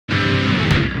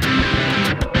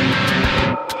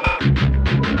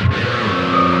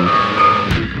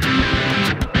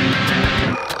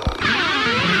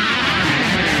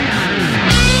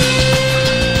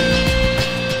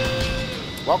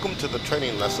the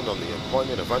training lesson on the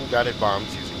employment of unguided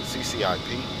bombs using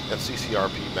CCIP and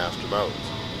CCRP master modes.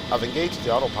 I've engaged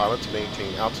the autopilot to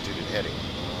maintain altitude and heading.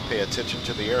 Pay attention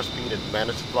to the airspeed and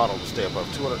manage the throttle to stay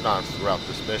above 200 knots throughout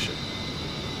this mission.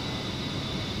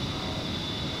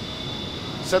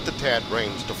 Set the TAD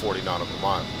range to 40 nautical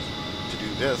miles. To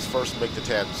do this, first make the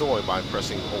TAD Zoe by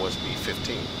pressing OSB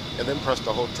 15, and then press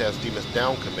the HOTAS DMIS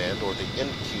down command or the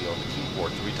end key on the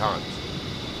keyboard 3 times.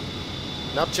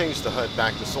 Now change the HUD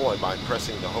back to Zoe by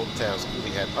pressing the HOTAS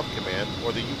coolie head up command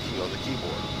or the U key on the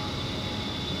keyboard.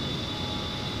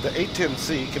 The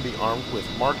A-10c can be armed with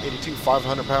Mark 82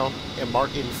 500-pound and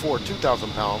Mark 84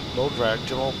 2,000-pound low-drag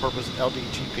general-purpose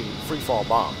LDGP freefall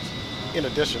bombs. In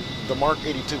addition, the Mark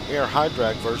 82 air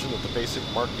high-drag version of the basic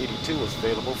Mark 82 is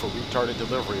available for retarded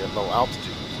delivery at low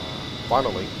altitudes.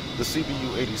 Finally, the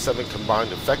CBU-87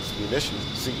 Combined Effects Munitions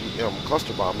CEM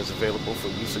cluster bomb is available for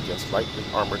use against lightly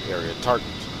armored area targets,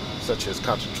 such as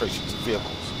concentrations of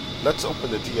vehicles. Let's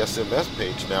open the DSMS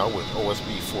page now with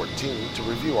OSB 14 to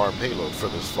review our payload for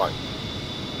this flight.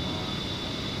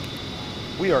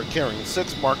 We are carrying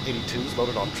 6 Mark 82s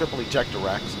loaded on triple ejector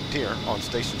racks tier on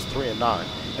stations 3 and 9,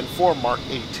 and 4 Mark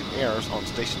 82 airs on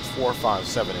stations 4, 5,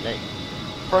 7, and 8.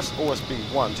 Press OSB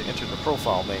 1 to enter the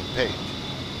profile main page.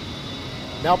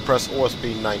 Now press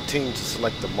OSB 19 to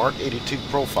select the Mark 82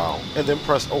 profile, and then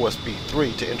press OSB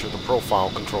 3 to enter the profile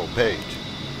control page.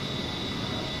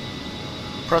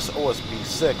 Press OSB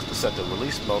 6 to set the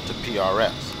release mode to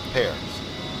PRS, pairs.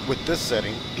 With this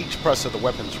setting, each press of the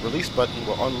weapon's release button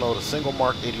will unload a single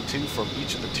Mark 82 from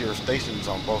each of the tier stations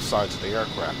on both sides of the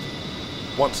aircraft.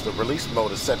 Once the release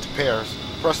mode is set to pairs,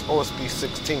 press OSB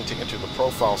 16 to enter the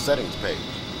profile settings page.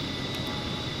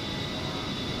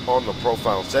 On the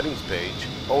profile settings page,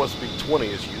 OSB 20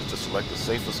 is used to select the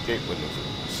safe escape maneuver,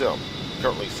 SIM,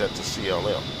 currently set to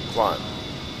CLM, climb.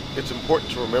 It's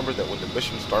important to remember that when the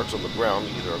mission starts on the ground,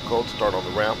 either a cold start on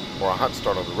the ramp or a hot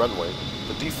start on the runway,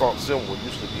 the default SIM will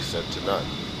usually be set to none.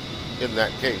 In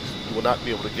that case, you will not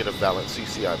be able to get a valid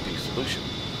CCIP solution.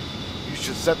 You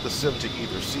should set the SIM to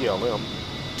either CLM,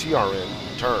 TRN,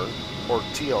 turn, or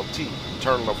TLT,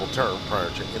 turn level turn, prior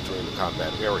to entering the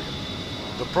combat area.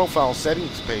 The profile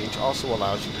settings page also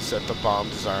allows you to set the bomb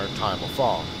desired time of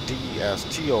fall,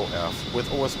 DES-TOF, with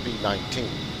OSB 19,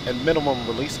 and minimum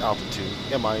release altitude,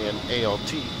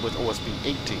 MIN-ALT, with OSB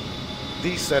 18.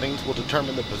 These settings will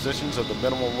determine the positions of the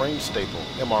minimum range staple,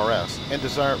 MRS, and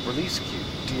desired release cue,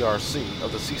 DRC,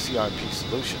 of the CCIP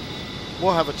solution.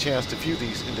 We'll have a chance to view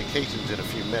these indications in a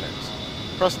few minutes.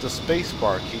 Press the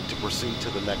spacebar key to proceed to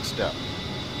the next step.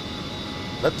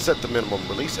 Let's set the minimum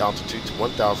release altitude to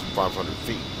 1,500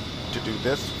 feet. To do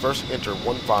this, first enter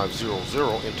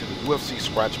 1500 into the UFC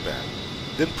scratch pad.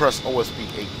 Then press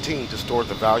OSB 18 to store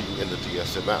the value in the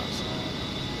DSMS.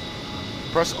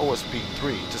 Press OSB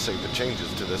 3 to save the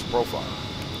changes to this profile.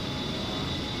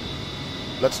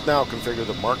 Let's now configure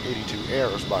the Mark 82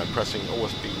 airs by pressing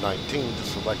OSB 19 to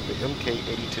select the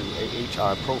MK82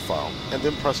 AHI profile, and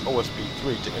then press OSB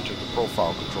 3 to enter the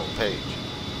profile control page.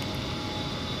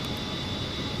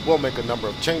 We'll make a number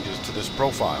of changes to this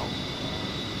profile.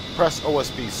 Press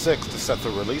OSB 6 to set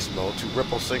the release mode to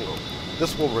ripple single.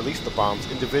 This will release the bombs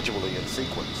individually in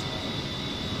sequence.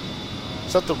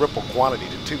 Set the ripple quantity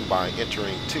to 2 by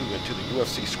entering 2 into the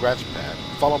UFC scratch pad,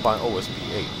 followed by OSB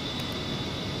 8.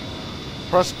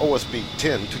 Press OSB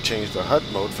 10 to change the HUD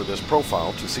mode for this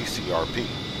profile to CCRP.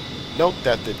 Note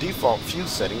that the default fuse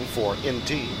setting for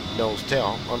NT, nose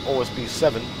tail, on OSB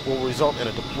 7 will result in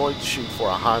a deployed chute for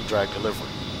a high drag delivery.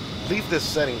 Leave this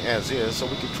setting as is so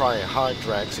we can try a high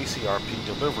drag CCRP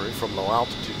delivery from low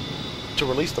altitude. To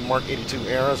release the Mark 82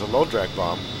 air as a low drag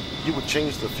bomb, you would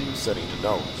change the fuse setting to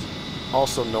nose.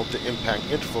 Also note the impact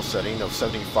interval setting of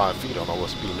 75 feet on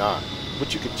OSB 9,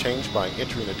 which you can change by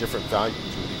entering a different value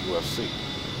through the UFC.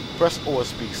 Press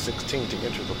OSB 16 to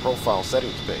enter the profile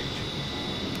settings page.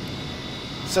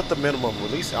 Set the minimum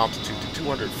release altitude to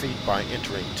 200 feet by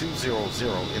entering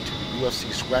 200 into the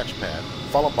UFC scratch pad,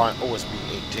 followed by OSB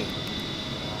 18.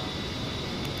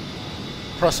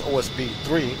 Press OSB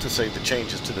 3 to save the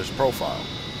changes to this profile.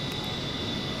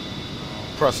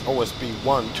 Press OSB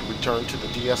 1 to return to the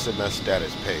DSMS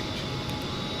status page.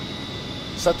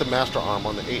 Set the master arm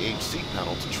on the A-10c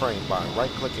panel to train by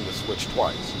right-clicking the switch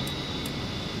twice.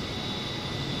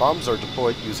 Bombs are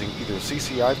deployed using either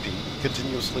CCIP,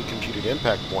 Continuously Computed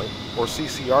Impact Point, or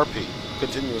CCRP,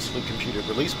 Continuously Computed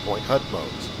Release Point HUD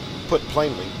modes. Put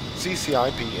plainly,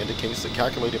 CCIP indicates the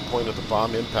calculated point of the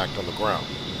bomb impact on the ground,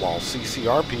 while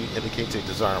CCRP indicates a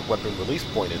desired weapon release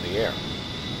point in the air.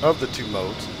 Of the two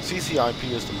modes,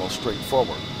 CCIP is the most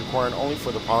straightforward, requiring only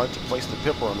for the pilot to place the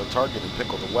pipper on the target and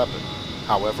pickle the weapon.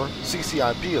 However,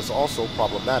 CCIP is also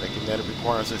problematic in that it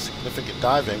requires a significant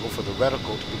dive angle for the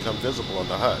reticle to become visible on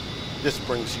the HUD. This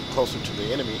brings you closer to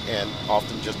the enemy and,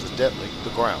 often just as deadly, the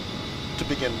ground. To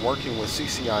begin working with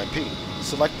CCIP,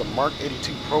 select the Mark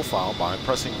 82 profile by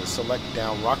pressing the Select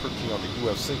Down rocker key on the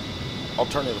UFC.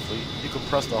 Alternatively, you can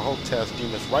press the HOTAS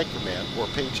DMIS right command or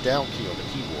page down key on the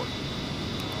keyboard.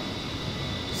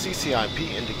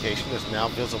 CCIP indication is now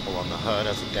visible on the HUD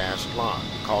as a dashed line,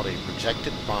 called a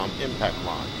Projected Bomb Impact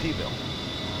Line, PBIL.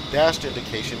 Dashed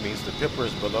indication means the pipper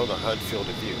is below the HUD field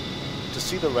of view. To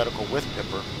see the reticle with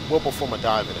pipper, we'll perform a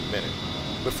dive in a minute.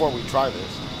 Before we try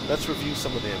this, let's review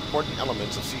some of the important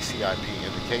elements of CCIP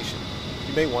indication.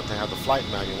 You may want to have the flight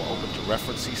manual open to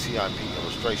reference CCIP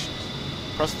illustrations.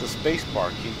 Press the spacebar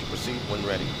key to proceed when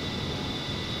ready.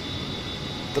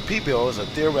 The PBIL is a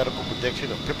theoretical prediction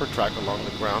of pipper track along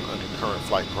the ground under current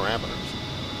flight parameters.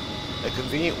 A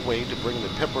convenient way to bring the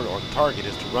pipper on target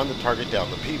is to run the target down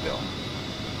the PBIL.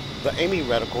 The aiming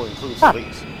reticle includes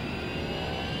release,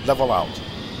 level out.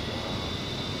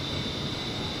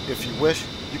 If you wish,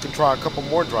 you can try a couple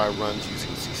more dry runs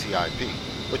using CCIP,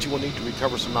 but you will need to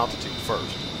recover some altitude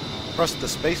first. Press the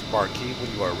spacebar key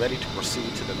when you are ready to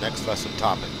proceed to the next lesson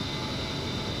topic.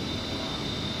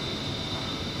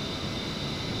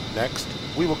 Next,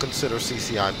 we will consider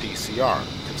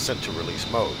CCIP-CR, Consent to Release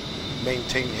Mode.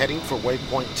 Maintain heading for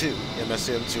waypoint 2,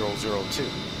 MSN 002.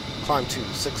 Climb to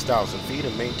 6,000 feet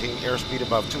and maintain airspeed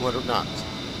above 200 knots.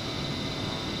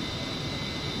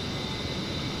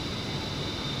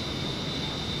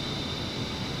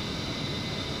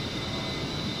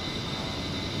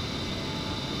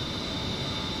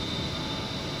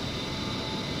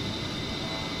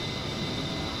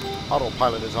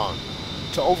 Autopilot is on.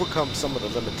 To overcome some of the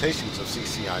limitations of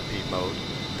CCIP mode,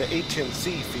 the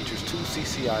A-10c features two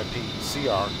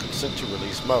CCIP-CR consent to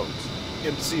release modes.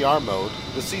 In CR mode,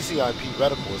 the CCIP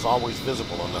reticle is always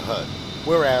visible on the HUD,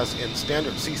 whereas in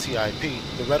standard CCIP,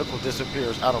 the reticle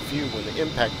disappears out of view when the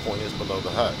impact point is below the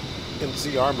HUD. In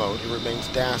CR mode, it remains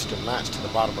dashed and latched to the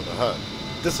bottom of the HUD.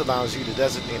 This allows you to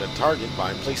designate a target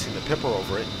by placing the pipper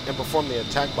over it and perform the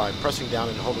attack by pressing down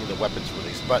and holding the weapons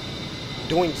release button.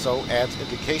 Doing so adds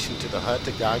indication to the HUD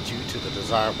to guide you to the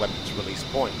desired weapons release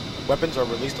point. Weapons are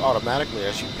released automatically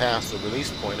as you pass the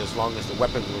release point as long as the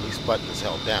weapon release button is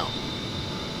held down.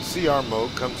 CR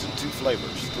mode comes in two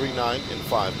flavors, 3.9 and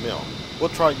 5mm. We'll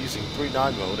try using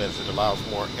 3.9 mode as it allows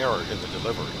more error in the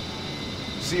delivery.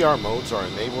 CR modes are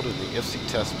enabled in the IFC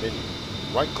test menu.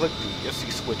 Right-click the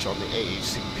IFC switch on the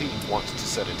AHCP once to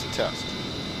set it to test.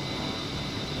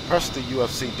 Press the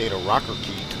UFC data rocker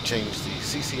key to change the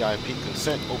CCIP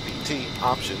consent OPT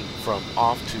option from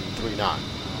off to 3.9.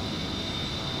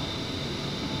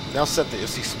 Now set the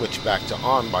IFC switch back to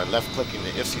on by left-clicking the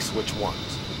IFC switch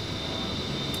once.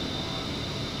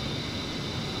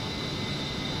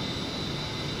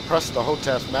 Press the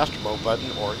HOTAS Master Mode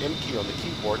button or M key on the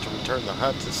keyboard to return the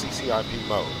HUD to CCIP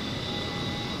mode.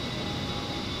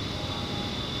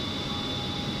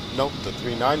 Note the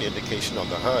 3.9 indication on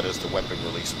the HUD as the weapon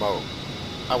release mode.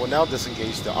 I will now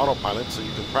disengage the autopilot so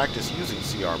you can practice using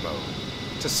CR mode.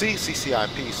 To see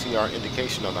CCIP-CR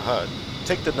indication on the HUD,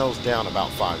 take the nose down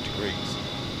about 5 degrees.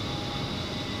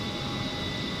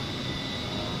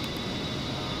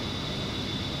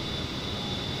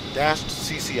 Dashed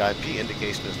CCIP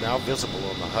indication is now visible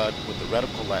on the HUD with the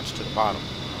reticle latched to the bottom.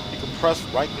 You can press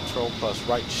right control plus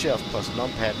right shift plus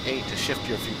numpad 8 to shift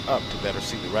your view up to better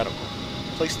see the reticle.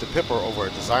 Place the pipper over a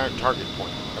desired target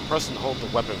point and press and hold the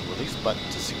weapon release button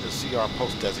to see the CR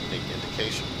post designate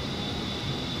indication.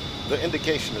 The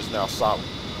indication is now solid.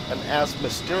 An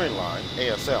azimuth steering line,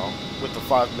 ASL, with the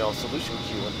 5mm solution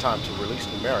cue and time to release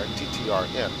numeric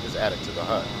TTRN is added to the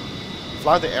HUD.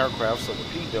 Fly the aircraft so the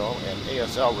PBIL and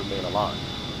ASL remain aligned.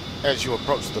 As you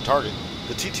approach the target,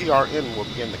 the TTRN will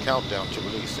begin the countdown to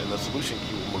release and the solution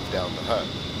cue will move down the HUD.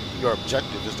 Your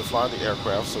objective is to fly the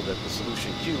aircraft so that the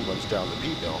solution cue runs down the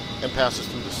PBIL and passes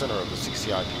through the center of the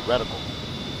CCIP reticle.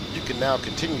 You can now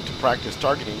continue to practice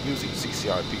targeting using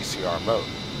CCIP-CR mode.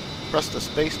 Press the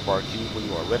spacebar key when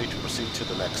you are ready to proceed to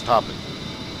the next topic.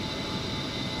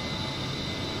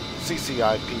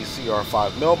 CCIP-CR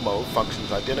 5mm mode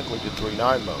functions identically to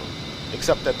 3.9 mode,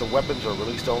 except that the weapons are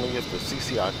released only if the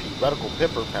CCIP reticle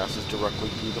pipper passes directly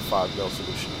through the 5mm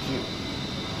solution cue.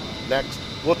 Next,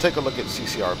 we'll take a look at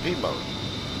CCRP mode.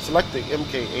 Select the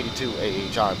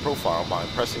MK82AHI profile by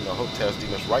pressing the HOTAS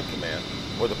DMIS right command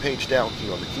or the page down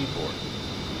key on the keyboard.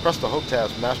 Press the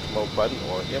HOTAS Master Mode button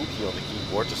or M key on the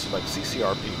keyboard to select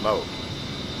CCRP mode.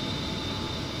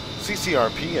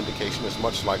 CCRP indication is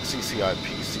much like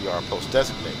CCIP-CR post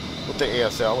designate, with the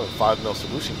ASL and 5mm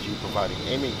solution cue providing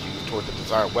aiming cues toward the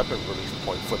desired weapon release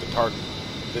point for the target.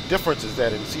 The difference is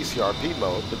that in CCRP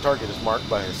mode, the target is marked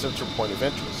by a sensor point of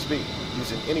interest, speed,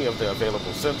 using any of the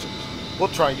available sensors. We'll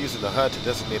try using the HUD to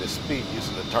designate a speed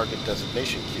using the Target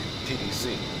Designation Cue,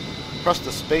 TDC. Press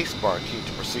the spacebar key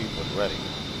to proceed when ready.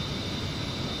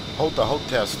 Hold the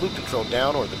HOTAS slew control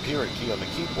down or the period key on the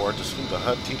keyboard to slew the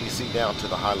HUD TDC down to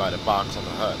the highlighted box on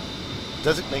the HUD.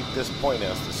 Designate this point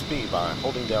as the speed by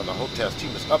holding down the HOTAS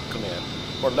TMIS up command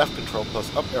or left control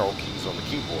plus up arrow keys on the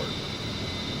keyboard.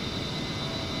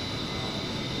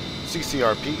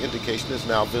 CCRP indication is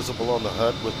now visible on the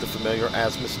HUD with the familiar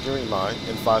azimuth steering line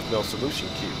and 5mm solution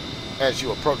cue. As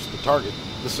you approach the target,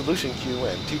 the solution cue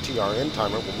and TTRN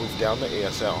timer will move down the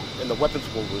ASL, and the weapons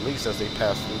will release as they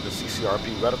pass through the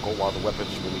CCRP reticle while the weapons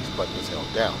release button is held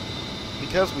down.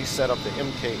 Because we set up the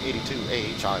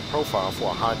MK82 AHI profile for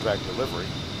a high drag delivery,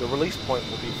 the release point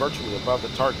will be virtually above the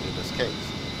target in this case.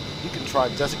 You can try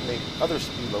designating other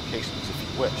speed locations if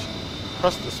you wish.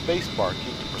 Press the spacebar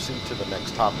key to proceed to the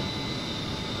next topic.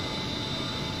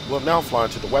 We'll now fly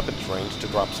into the weapons range to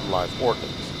drop some live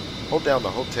ordnance. Hold down the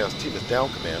HOTAS TMIS down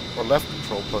command or left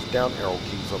control plus down arrow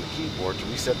keys on the keyboard to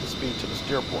reset the speed to the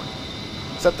steer point.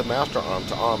 Set the master arm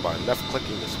to on by left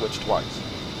clicking the switch twice.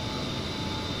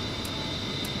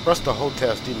 Press the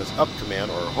HOTAS TMIS up command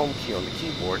or home key on the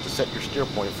keyboard to set your steer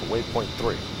point for waypoint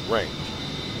 3, range.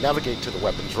 Navigate to the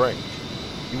weapons range.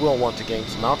 You will want to gain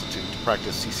some altitude to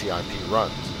practice CCIP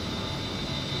runs.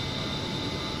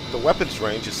 The weapons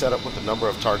range is set up with a number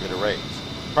of target arrays.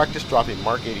 Practice dropping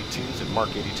Mark 82s and Mark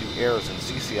 82 airs in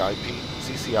CCIP,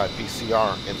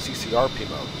 CCIP-CR, and CCRP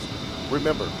modes.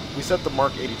 Remember, we set the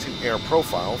Mark 82 air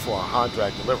profile for a high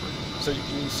drag delivery, so you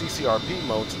can use CCRP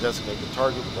mode to designate the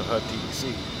target with the HUD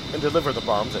TDC and deliver the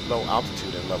bombs at low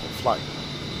altitude and level flight.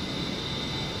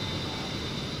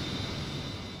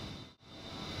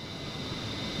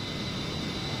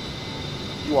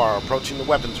 You are approaching the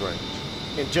weapons range.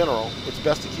 In general, it's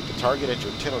best to keep the target at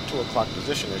your 10 or 2 o'clock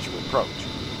position as you approach.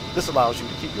 This allows you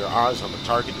to keep your eyes on the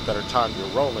target to better time your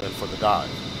roll-in for the dive.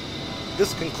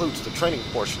 This concludes the training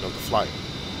portion of the flight.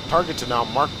 Targets are now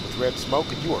marked with red smoke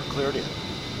and you are cleared in.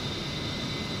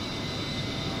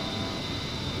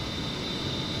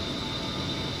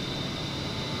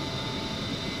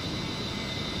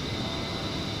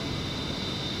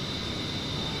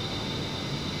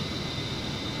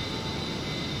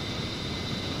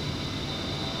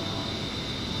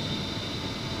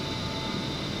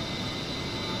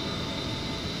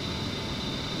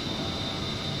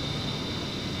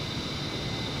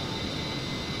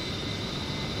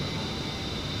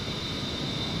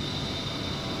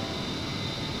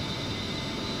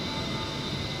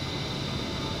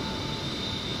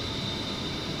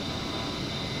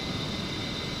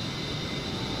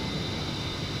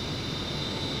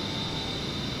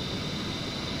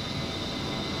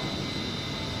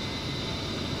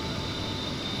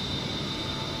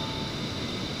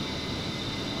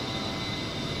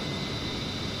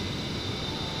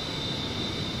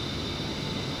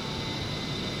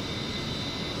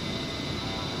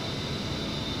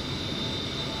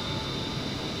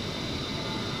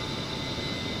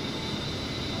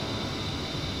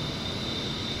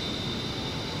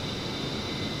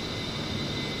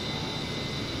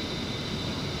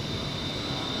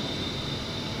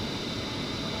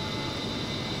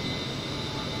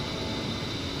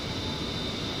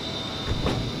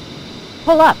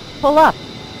 Pull up! Pull up!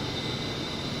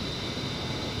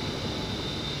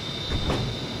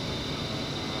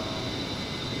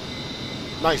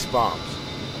 Nice bombs.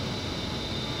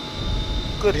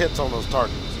 Good hits on those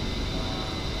targets.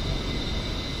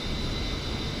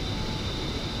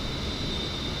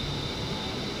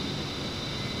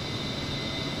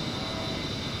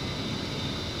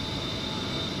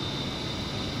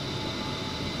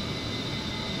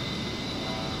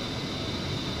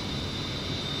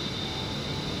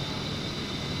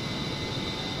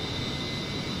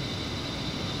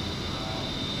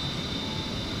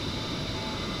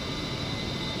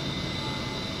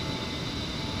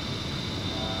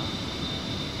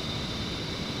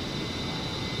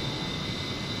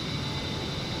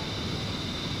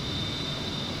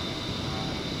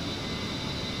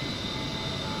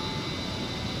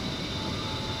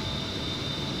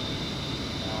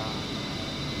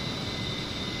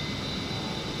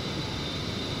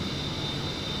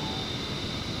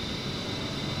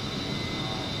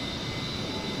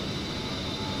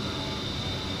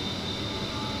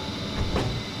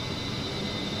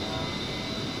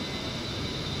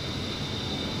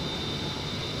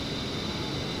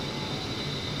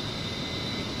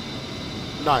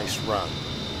 Nice run.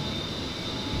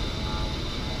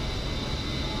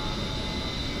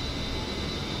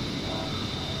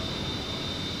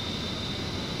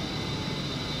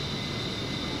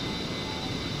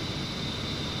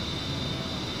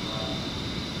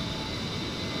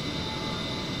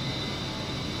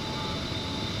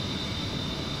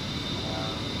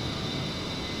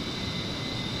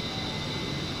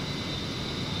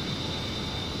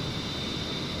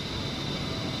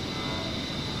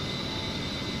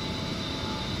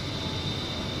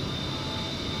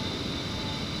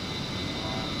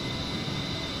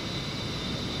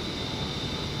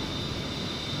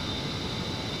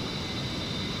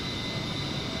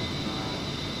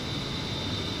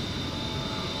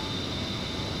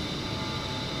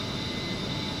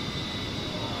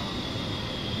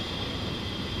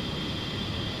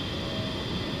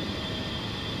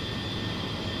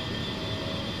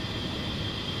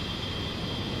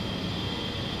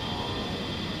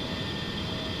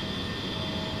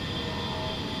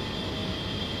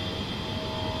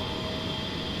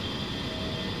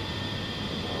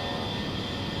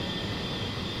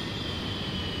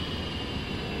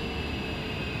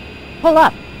 Pull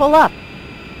up! Pull up!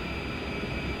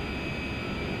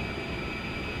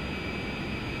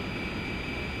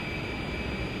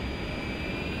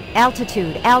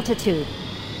 Altitude! Altitude!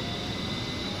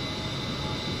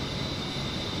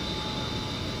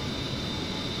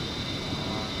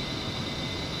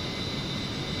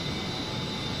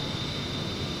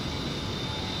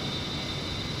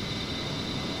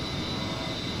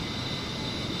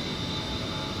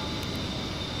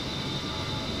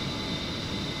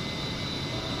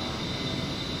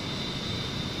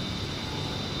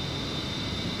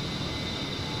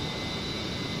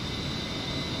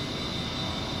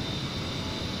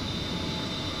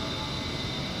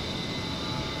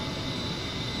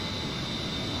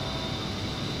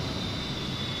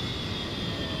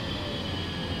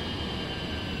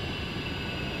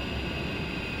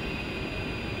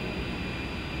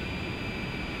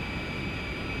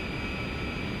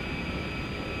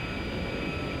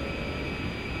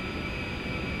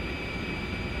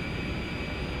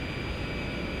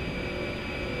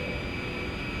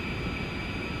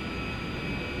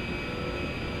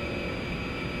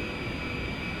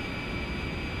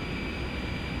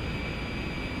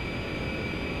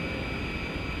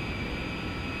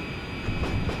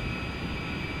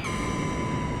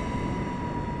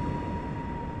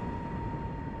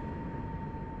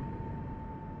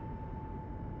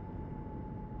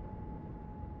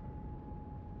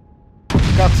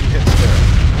 Got some